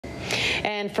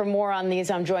And for more on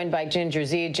these, I'm joined by Ginger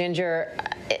Z. Ginger,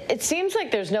 it seems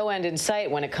like there's no end in sight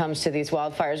when it comes to these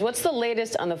wildfires. What's the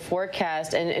latest on the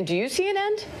forecast, and do you see an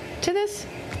end to this?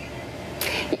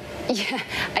 Yeah,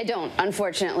 I don't,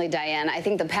 unfortunately, Diane. I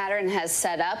think the pattern has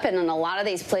set up, and in a lot of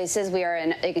these places we are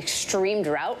in extreme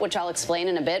drought, which I'll explain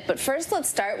in a bit. But first, let's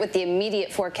start with the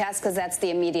immediate forecast, because that's the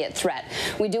immediate threat.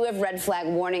 We do have red flag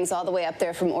warnings all the way up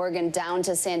there from Oregon down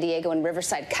to San Diego and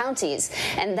Riverside counties,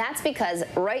 and that's because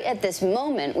right at this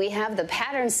moment we have the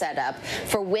pattern set up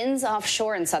for winds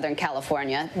offshore in Southern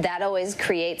California. That always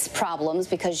creates problems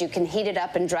because you can heat it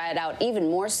up and dry it out even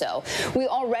more so. We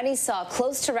already saw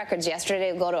close to records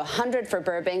yesterday go to 100 for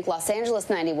Burbank, Los Angeles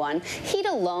 91. Heat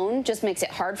alone just makes it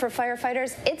hard for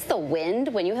firefighters. It's the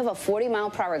wind, when you have a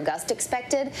 40-mile-per-hour gust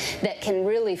expected, that can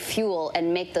really fuel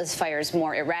and make those fires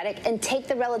more erratic and take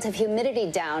the relative humidity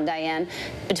down, Diane,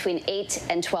 between 8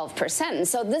 and 12%. And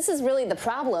so this is really the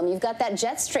problem. You've got that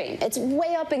jet stream. It's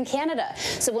way up in Canada.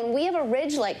 So when we have a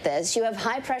ridge like this, you have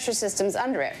high-pressure systems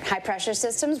under it. High-pressure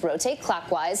systems rotate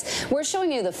clockwise. We're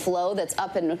showing you the flow that's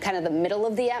up in kind of the middle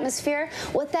of the atmosphere.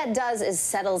 What that does is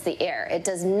settles the air. It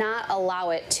does not allow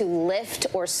it to lift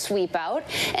or sweep out,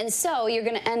 and so you're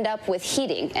going to end up with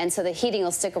heating, and so the heating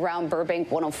will stick around Burbank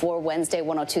 104 Wednesday,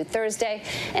 102 Thursday,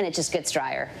 and it just gets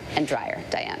drier and drier,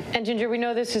 Diane. And Ginger, we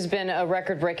know this has been a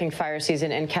record-breaking fire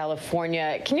season in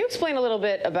California. Can you explain a little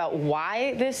bit about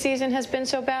why this season has been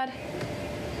so bad?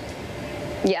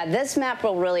 Yeah, this map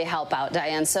will really help out,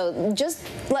 Diane. So just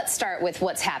let's start with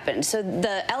what's happened. So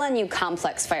the LNU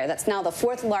complex fire, that's now the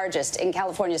 4th largest in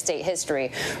California state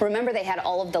history. Remember, they had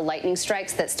all of the lightning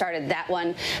strikes that started that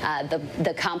one,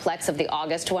 the complex of the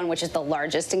August one, which is the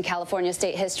largest in California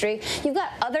state history. You've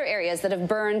got other areas that have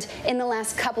burned in the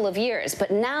last couple of years,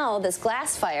 but now this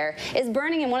glass fire is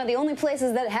burning in one of the only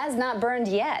places that has not burned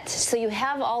yet. So you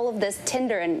have all of this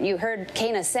tinder, and you heard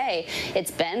Kana say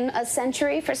it's been a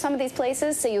century for some of these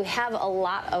places. So you have a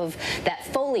lot of that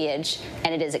foliage,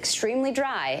 and it is extremely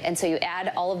dry, and so you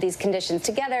add all of these conditions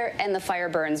together and the fire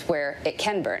burns where it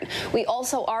can burn. We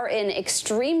also are in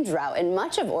extreme drought in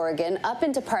much of Oregon, up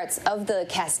into parts of the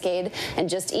Cascade and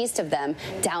just east of them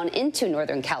down into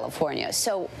Northern California.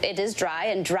 So it is dry,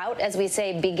 and drought, as we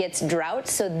say, begets drought.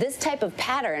 So this type of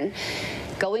pattern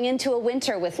going into a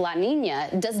winter with La Nina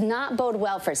does not bode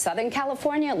well for Southern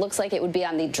California. It looks like it would be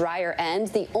on the drier end.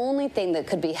 The only thing that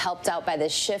could be helped out by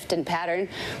this shift in pattern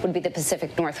would be the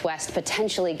Pacific Northwest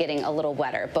potentially getting a little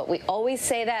wetter. But we always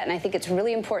say that, and I think it's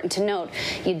really important to note,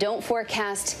 you don't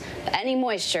forecast any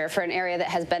moisture for an area that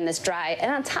has been this dry.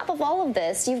 And on top of all of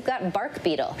this, you've got bark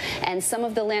beetle and some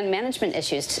of the land management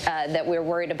issues that we're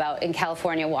worried about in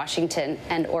California, Washington,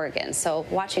 and Oregon. So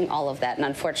watching all of that, and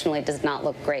unfortunately it does not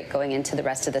look great going into the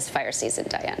rest of this fire season,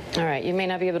 Diane. All right, you may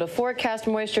not be able to forecast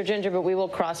moisture, Ginger, but we will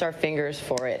cross our fingers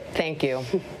for it. Thank you.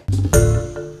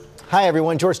 Hi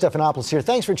everyone, George Stephanopoulos here.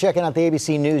 Thanks for checking out the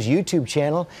ABC News YouTube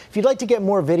channel. If you'd like to get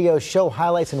more videos, show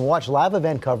highlights, and watch live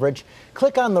event coverage,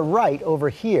 click on the right over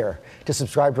here to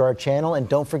subscribe to our channel, and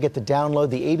don't forget to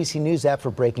download the ABC News app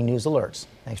for breaking news alerts.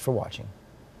 Thanks for watching.